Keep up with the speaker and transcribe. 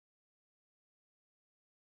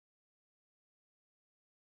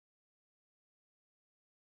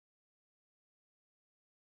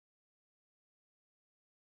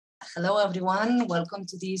Hello everyone, welcome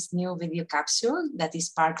to this new video capsule that is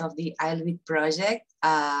part of the EYLBID project.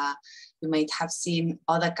 You might have seen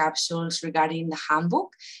other capsules regarding the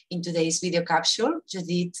handbook. In today's video capsule,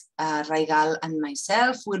 Judith Raigal and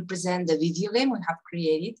myself will present the video game we have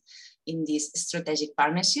created in these strategic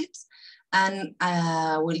partnerships, and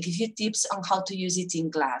we'll give you tips on how to use it in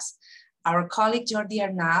class. Our colleague Judith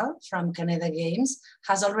Raigal from Canada Games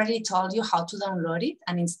has already told you how to download it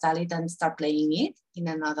and install it and start playing it in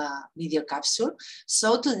another video capsule.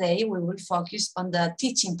 So today we will focus on the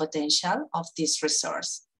teaching potential of this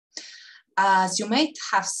resource. As you might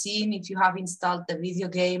have seen if you have installed the video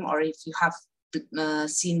game or if you have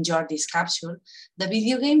seen Judith's capsule, the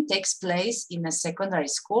video game takes place in a secondary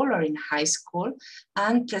school or in high school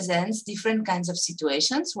and presents different kinds of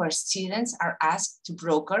situations where students are asked to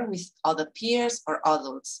broker with other peers or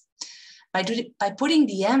adults. By putting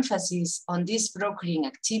the emphasis on these brokering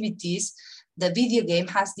activities, the video game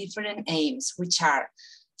has different aims, which are,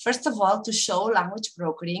 first of all, to show language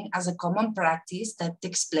brokering as a common practice that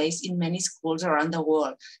takes place in many schools around the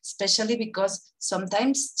world, especially because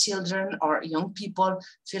sometimes children or young people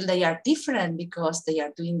feel they are different because they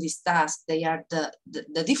are doing this task. They are the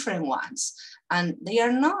different ones, and they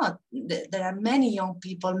are not. There are many young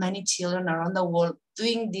people, many children around the world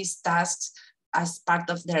doing these tasks as part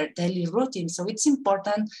of their daily routine. So it's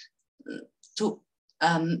important to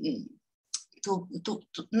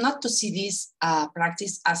not to see this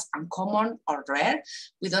practice as uncommon or rare.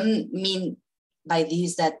 We don't mean by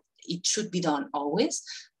this that it should be done always.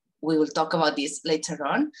 We will talk about this later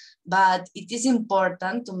on, but it is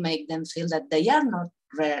important to make them feel that they are not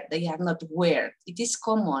rare, they are not weird. It is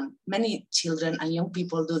common. Many children and young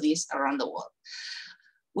people do this around the world.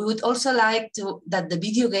 We would also like that the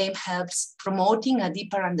video game helps promoting a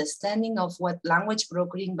deeper understanding of what language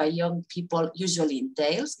brokering by young people usually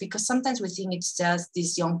entails, because sometimes we think it's just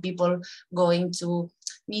these young people going to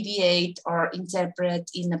mediate or interpret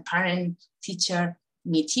in a parent-teacher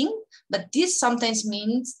meeting, but this sometimes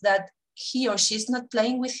means that he or she is not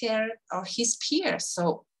playing with her or his peers.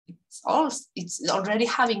 So it's already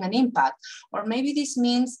having an impact. Or maybe this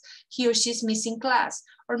means he or she is missing class.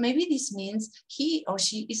 Or maybe this means he or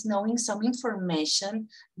she is knowing some information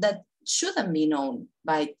that shouldn't be known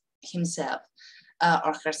by himself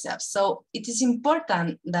or herself. So it is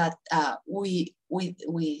important that we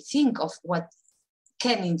think of what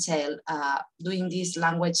can entail doing these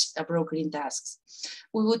language brokering tasks.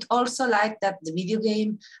 We would also like that the video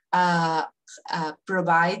game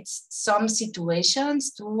provides some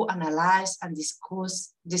situations to analyze and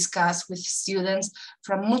discuss with students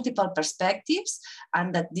from multiple perspectives,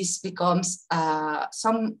 and that this becomes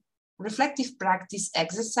some reflective practice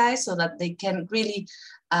exercise so that they can really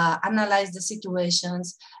analyze the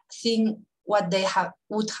situations, think what they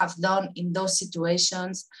would have done in those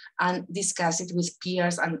situations, and discuss it with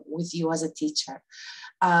peers and with you as a teacher.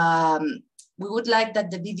 We would like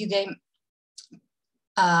that the video game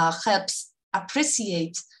helps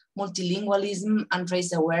appreciate multilingualism and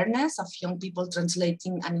raise awareness of young people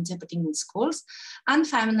translating and interpreting in schools. And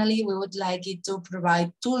finally, we would like it to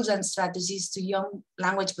provide tools and strategies to young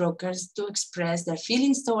language brokers to express their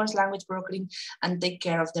feelings towards language brokering and take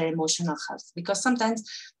care of their emotional health. Because sometimes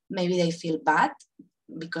maybe they feel bad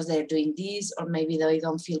because they're doing this, or maybe they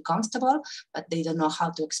don't feel comfortable, but they don't know how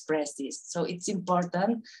to express this. So it's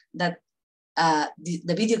important that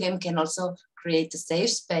the video game can also create a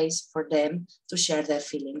safe space for them to share their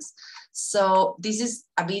feelings. So this is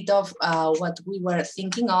a bit of what we were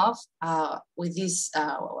thinking of with this,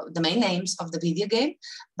 the main aims of the video game,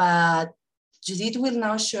 but Judith will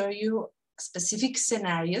now show you specific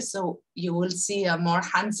scenarios, so you will see a more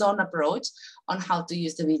hands-on approach on how to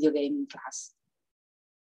use the video game in class.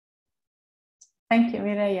 Thank you,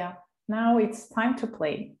 Mireia. Now it's time to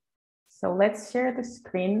play. So let's share the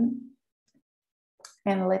screen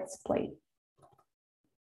and let's play.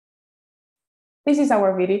 This is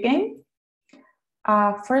our video game.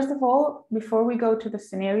 First of all, before we go to the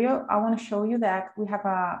scenario, I want to show you that we have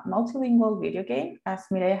a multilingual video game, as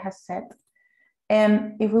Mireia has said.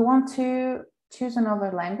 And if we want to choose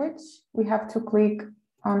another language, we have to click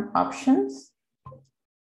on options.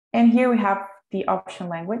 And here we have the option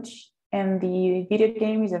language. And the video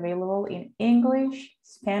game is available in English,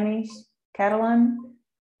 Spanish, Catalan,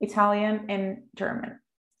 Italian, and German.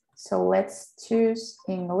 So let's choose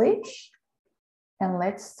English and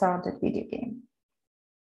let's start the video game.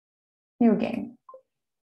 New game.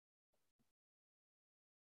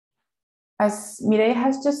 As Mireia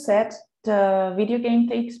has just said, the video game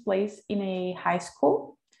takes place in a high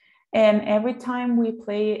school, and every time we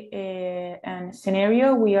play a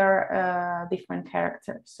scenario, we are a different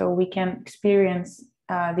character. So we can experience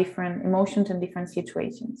different emotions and different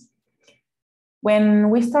situations. When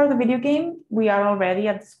we start the video game, we are already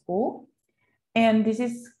at school, and this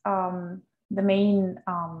is the main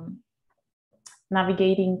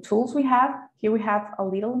navigating tools we have. Here we have a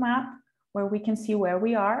little map where we can see where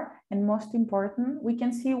we are, and most important, we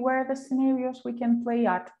can see where the scenarios we can play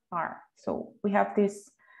at are. So we have this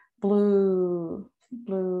blue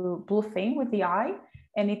thing with the eye,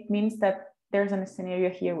 and it means that there's a scenario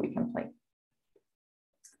here we can play.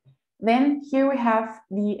 Then here we have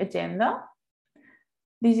the agenda.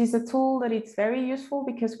 This is a tool that it's very useful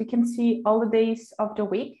because we can see all the days of the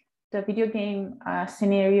week. The video game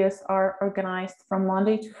scenarios are organized from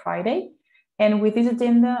Monday to Friday. And with this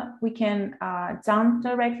agenda, we can jump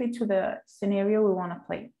directly to the scenario we want to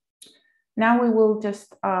play. Now we will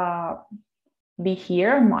just be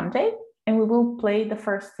here on Monday, and we will play the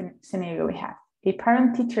first scenario we have, a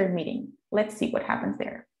parent-teacher meeting. Let's see what happens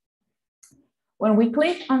there. When we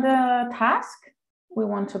click on the task we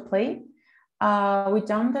want to play, we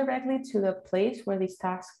jump directly to the place where this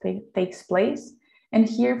task takes place. And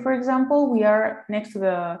here, for example, we are next to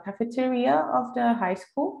the cafeteria of the high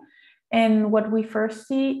school. And what we first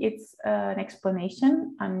see, it's an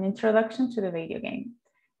explanation, an introduction to the video game.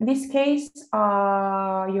 In this case,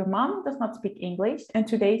 your mom does not speak English, and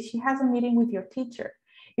today she has a meeting with your teacher.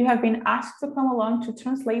 You have been asked to come along to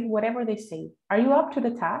translate whatever they say. Are you up to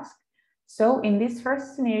the task? So in this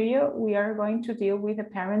first scenario, we are going to deal with a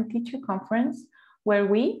parent-teacher conference where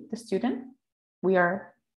we, the student, we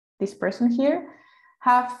are this person here,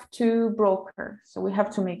 have to broker. So we have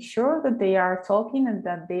to make sure that they are talking and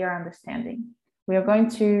that they are understanding. We are going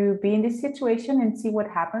to be in this situation and see what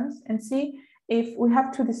happens and see if we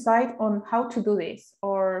have to decide on how to do this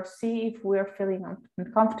or see if we are feeling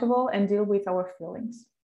uncomfortable and deal with our feelings.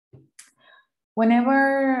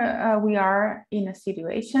 Whenever we are in a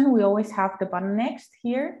situation, we always have the button next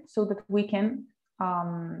here so that we can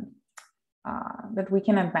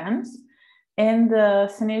advance. And the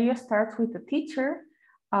scenario starts with the teacher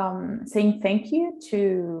saying thank you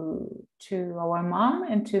to our mom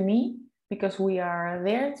and to me because we are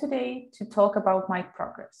there today to talk about my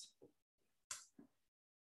progress.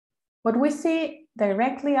 What we see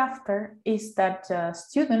directly after is that the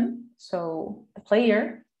student, so the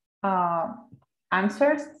player,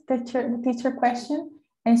 answers the teacher question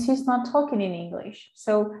and she's not talking in English.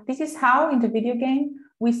 So this is how in the video game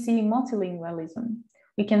we see multilingualism.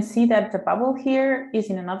 We can see that the bubble here is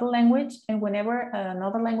in another language, and whenever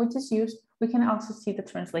another language is used, we can also see the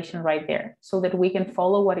translation right there so that we can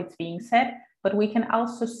follow what is being said, but we can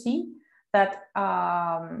also see that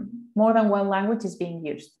more than one language is being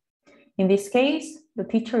used. In this case, the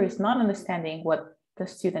teacher is not understanding what the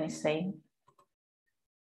student is saying.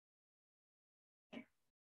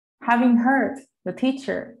 Having heard the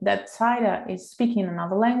teacher that Saida is speaking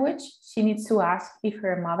another language, she needs to ask if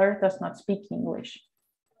her mother does not speak English.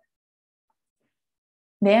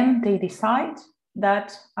 Then they decide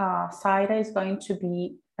that Saida is going to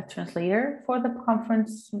be a translator for the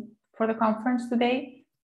conference today,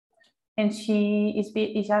 and she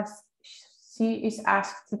is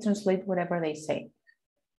asked to translate whatever they say.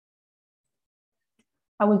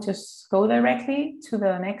 I will just go directly to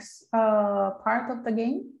the next part of the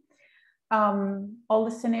game. All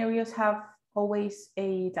the scenarios have always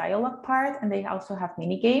a dialogue part, and they also have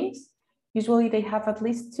mini games. Usually they have at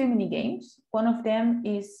least 2 mini games. One of them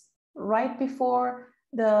is right before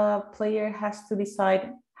the player has to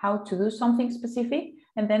decide how to do something specific,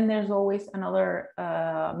 and then there's always another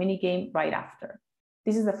mini game right after.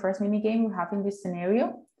 This is the first mini game we have in this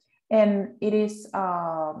scenario, and it is,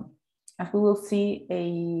 as we will see,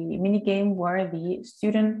 a mini game where the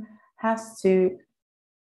student has to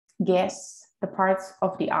guess the parts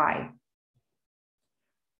of the eye.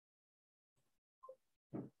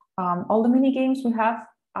 All the mini games we have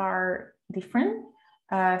are different.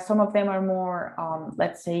 Some of them are more,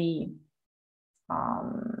 let's say,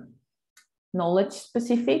 knowledge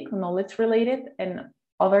specific, knowledge related, and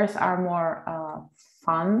others are more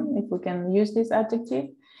fun, if we can use this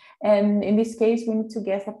adjective. And in this case, we need to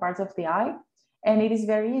guess the parts of the eye, and it is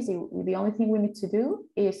very easy. The only thing we need to do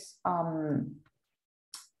is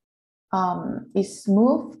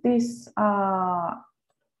move these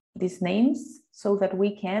names so that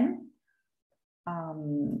we can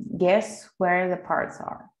guess where the parts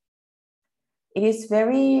are. It is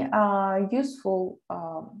very useful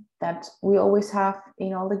that we always have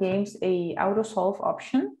in all the games a auto-solve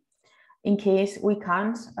option in case we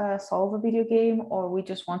can't solve a video game or we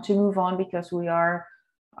just want to move on because we are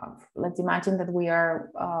let's imagine that we are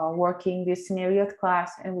working this scenario at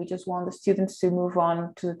class, and we just want the students to move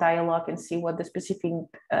on to the dialogue and see what the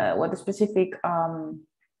specific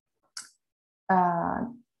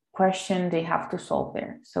question they have to solve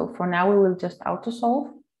there. So for now, we will just auto-solve.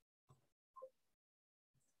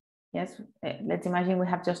 Yes, let's imagine we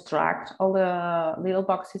have just dragged all the little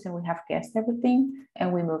boxes and we have guessed everything,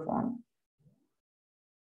 and we move on.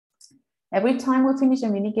 Every time we finish a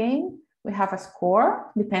mini game, we have a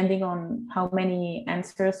score depending on how many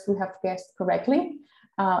answers we have guessed correctly.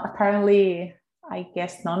 Apparently, I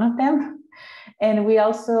guessed none of them. And we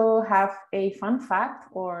also have a fun fact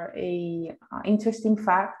or a interesting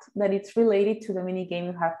fact that it's related to the mini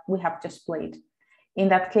game we have just played. In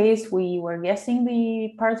that case, we were guessing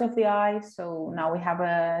the parts of the eye. So now we have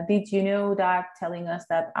a did you know that telling us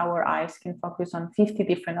that our eyes can focus on 50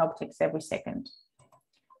 different objects every second.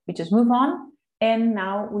 We just move on. And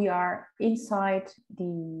now we are inside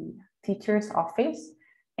the teacher's office,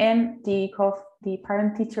 and the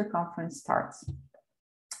parent-teacher conference starts.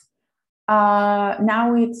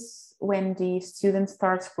 Now it's when the student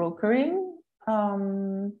starts brokering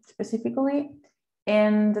specifically,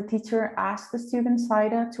 and the teacher asks the student,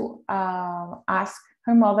 Saida, to ask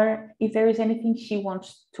her mother if there is anything she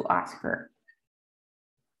wants to ask her.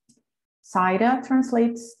 Saida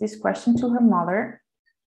translates this question to her mother.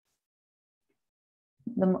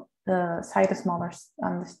 Saida's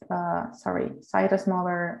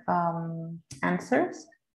mother answers,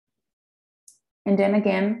 and then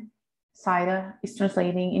again Saida is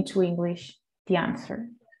translating into English the answer.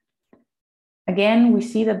 Again, we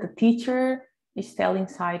see that the teacher is telling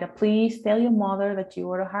Saida, please tell your mother that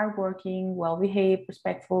you are hardworking, well-behaved,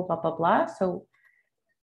 respectful, blah blah blah. So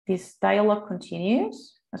this dialogue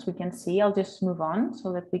continues. As we can see, I'll just move on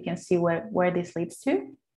so that we can see where this leads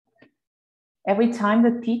to. Every time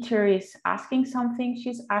the teacher is asking something,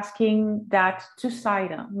 she's asking that to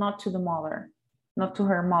Saida, not to the mother, not to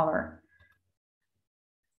her mother.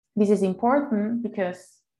 This is important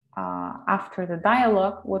because after the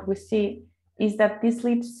dialogue, what we see is that this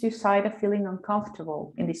leads to Saida feeling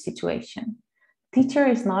uncomfortable in this situation. Teacher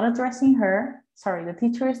is not addressing her, the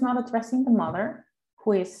teacher is not addressing the mother,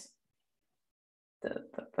 who is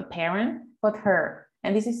the parent, but her.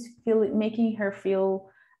 And this is making her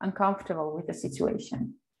feel uncomfortable with the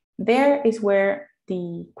situation. There is where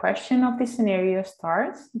the question of the scenario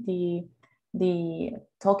starts, the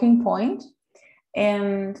talking point,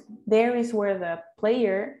 and there is where the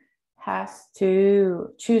player has to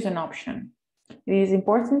choose an option. It is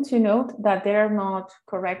important to note that there are not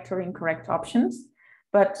correct or incorrect options,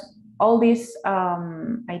 but all these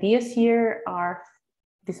ideas here are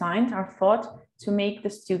thought to make the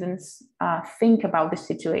students think about the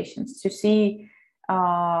situations, to see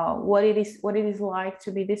what it is like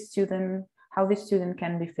to be this student, how this student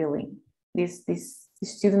can be feeling, this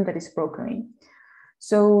student that is brokering.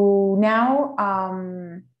 So now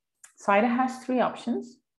Saida has three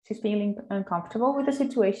options. She's feeling uncomfortable with the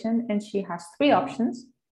situation, and she has three options,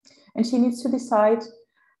 and she needs to decide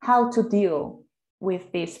how to deal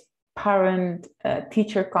with this parent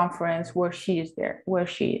teacher conference where she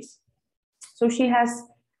is. So she has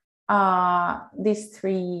these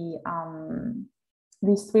three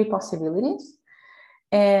possibilities.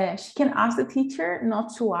 She can ask the teacher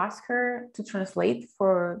not to ask her to translate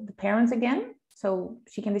for the parents again. So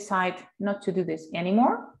she can decide not to do this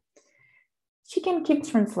anymore. She can keep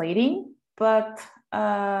translating, but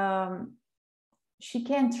she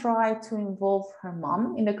can try to involve her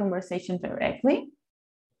mom in the conversation directly.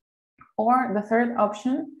 Or the third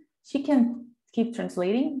option, she can keep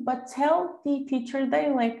translating, but tell the teacher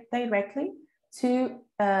directly to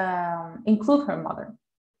include her mother,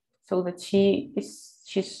 so that she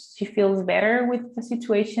feels better with the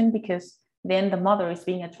situation, because then the mother is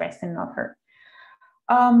being addressed and not her.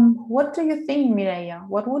 What do you think, Mireia?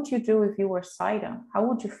 What would you do if you were Saida? How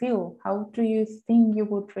would you feel? How do you think you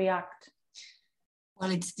would react?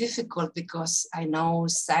 Well, it's difficult because I know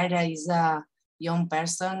Saida is a young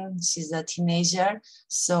person. She's a teenager.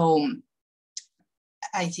 So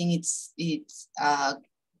I think it's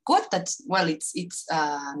good that, well, it's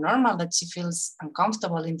normal that she feels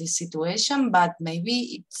uncomfortable in this situation, but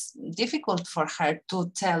maybe it's difficult for her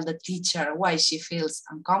to tell the teacher why she feels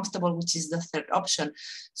uncomfortable, which is the third option.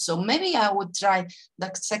 So maybe I would try the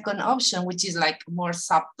second option, which is like more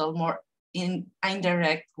subtle, more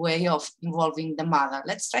indirect way of involving the mother.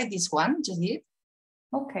 Let's try this one, Judith.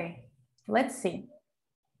 Okay, let's see.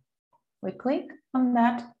 We click on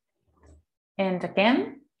that, and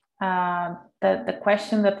again, the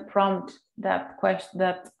question that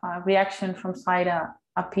reaction from Saida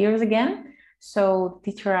appears again. So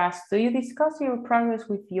the teacher asks, do you discuss your progress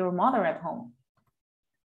with your mother at home?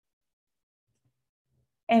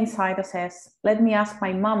 And Saida says, let me ask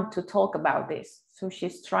my mom to talk about this. So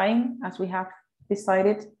she's trying, as we have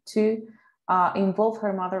decided, to involve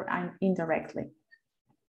her mother indirectly.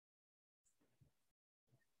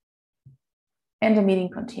 And the meeting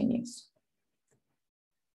continues.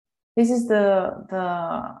 This is the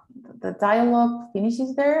dialogue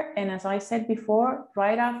finishes there. And as I said before,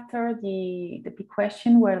 right after the big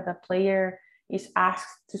question where the player is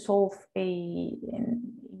asked to solve a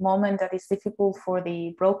moment that is difficult for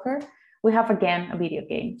the broker, we have again a video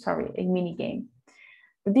game, sorry, a mini game.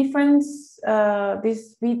 The difference,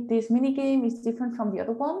 this mini game is different from the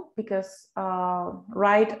other one because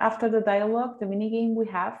right after the dialogue, the mini game we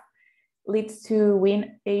have leads to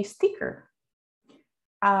win a sticker.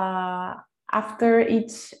 After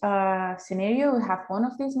each scenario, we have one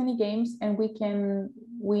of these mini games and we can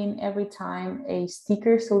win every time a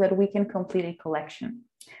sticker so that we can complete a collection.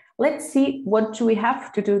 Let's see what do we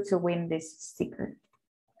have to do to win this sticker.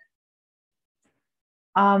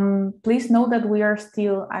 Please note that we are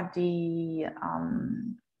still at the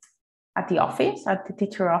office, at the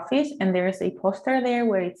teacher office, and there is a poster there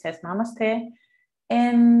where it says Namaste,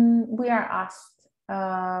 and we are asked,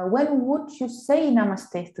 when would you say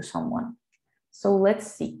namaste to someone? So let's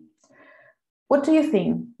see. What do you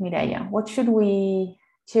think, Mireia? What should we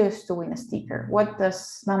choose to win a sticker? What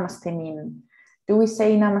does namaste mean? Do we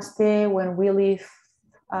say namaste when we leave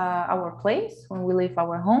our place, when we leave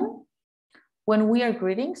our home, when we are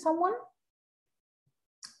greeting someone?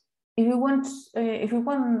 If we want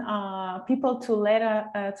people to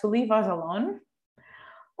leave us alone,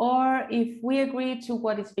 or if we agree to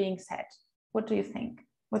what is being said. What do you think?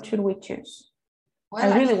 What should we choose?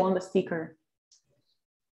 Well, I really want the sticker.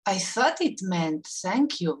 I thought it meant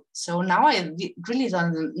thank you. So now I really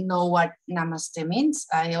don't know what namaste means.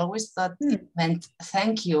 I always thought it meant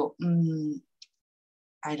thank you.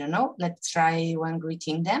 I don't know. Let's try when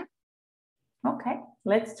greeting them. Okay,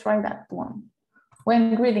 let's try that one.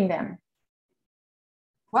 When greeting them.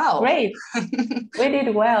 Wow. Great. We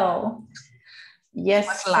did well.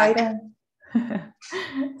 Yes, Saida.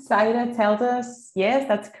 Saida tells us, yes,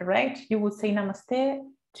 that's correct. You would say namaste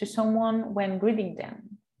to someone when greeting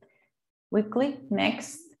them. We click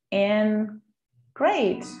next and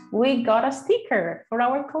great, we got a sticker for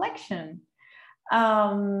our collection.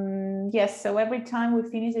 Yes, so every time we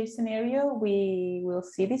finish a scenario, we will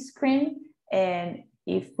see this screen, and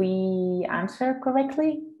if we answer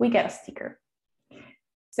correctly, we get a sticker.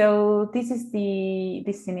 So this is the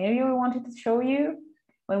scenario we wanted to show you.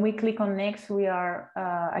 When we click on next, we are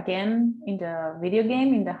again in the video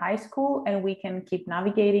game in the high school, and we can keep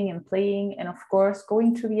navigating and playing, and of course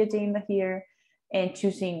going through the agenda here and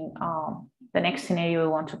choosing the next scenario we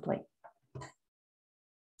want to play.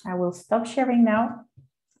 I will stop sharing now,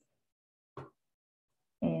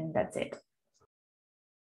 and that's it.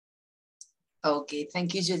 Okay,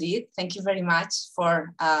 thank you, Judith. Thank you very much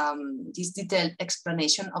for this detailed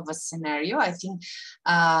explanation of a scenario. I think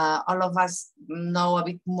all of us know a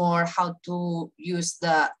bit more how to use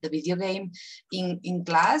the video game in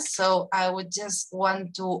class. So I would just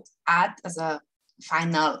want to add as a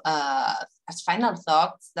final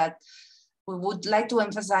thoughts that we would like to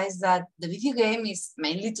emphasize that the video game is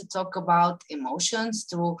mainly to talk about emotions,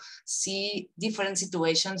 to see different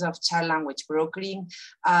situations of child language brokering,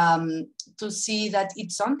 to see that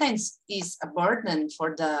it sometimes is a burden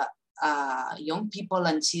for the young people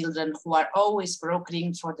and children who are always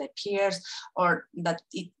brokering for their peers, or that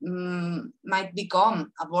it might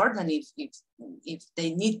become a burden if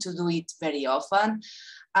they need to do it very often.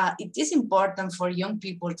 It is important for young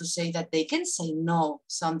people to say that they can say no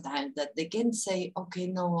sometimes, that they can say, okay,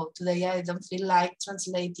 no, today I don't feel like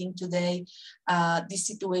translating today. This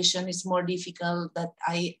situation is more difficult than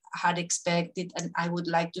I had expected and I would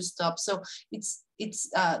like to stop. So it's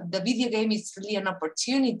the video game is really an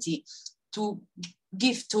opportunity to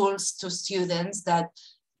give tools to students that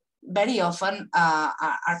very often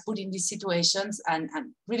are put in these situations and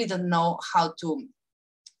really don't know how to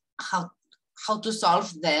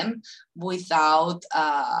solve them without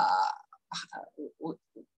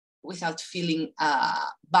feeling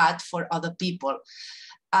bad for other people.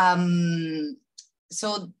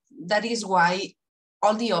 So that is why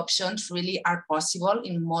all the options really are possible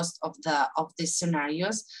in most of the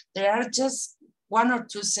scenarios. There are just one or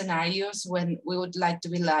two scenarios when we would like to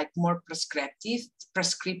be like more prescriptive,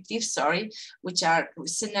 which are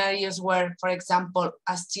scenarios where, for example,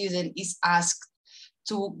 a student is asked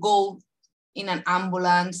to go in an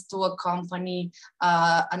ambulance to accompany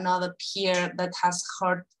another peer that has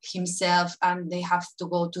hurt himself and they have to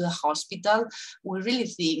go to the hospital. We really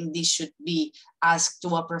think this should be asked to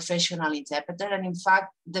a professional interpreter. And in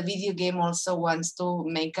fact, the video game also wants to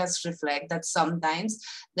make us reflect that sometimes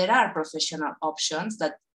there are professional options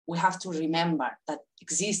that we have to remember that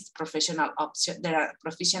exist professional options. There are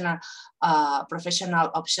professional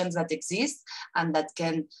options that exist and that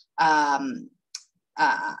can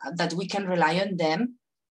that we can rely on them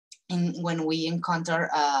when we encounter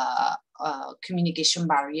communication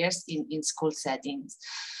barriers in school settings.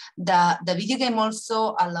 The video game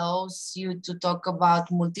also allows you to talk about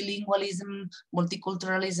multilingualism,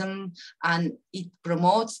 multiculturalism, and it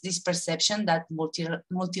promotes this perception that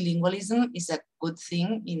multilingualism is a good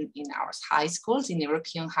thing in our high schools, in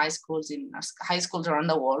European high schools, in high schools around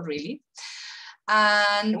the world, really.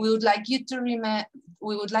 And we would like to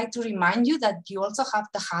remind you that you also have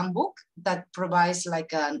the handbook that provides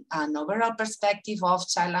like an overall perspective of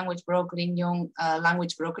child language brokering, young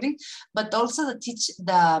language brokering, but also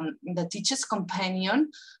the teacher's companion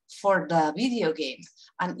for the video game.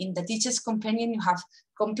 And in the teacher's companion, you have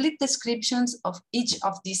complete descriptions of each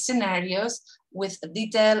of these scenarios with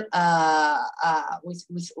detail,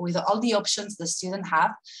 with all the options the student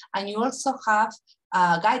have. And you also have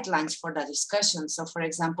guidelines for the discussion. So for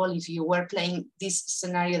example, if you were playing this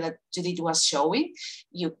scenario that Judith was showing,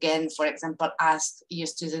 you can, for example, ask your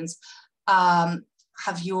students,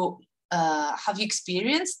 have you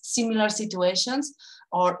experienced similar situations?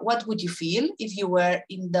 Or what would you feel if you were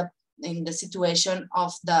in the situation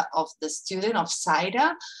of the student of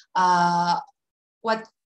Saira? What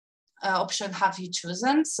option have you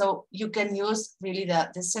chosen? So you can use really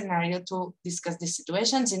the scenario to discuss the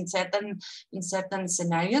situations. In certain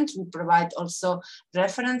scenarios, we provide also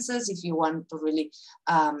references if you want to really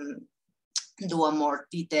do a more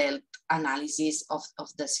detailed analysis of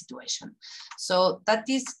the situation. So that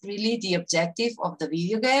is really the objective of the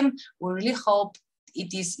video game. We really hope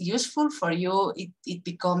it is useful for you. It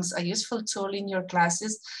becomes a useful tool in your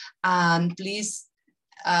classes. And please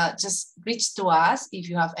just reach to us if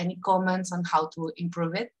you have any comments on how to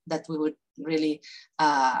improve it, that we would really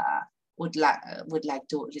would like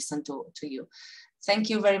to listen to you. Thank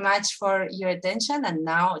you very much for your attention, and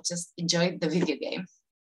now just enjoy the video game.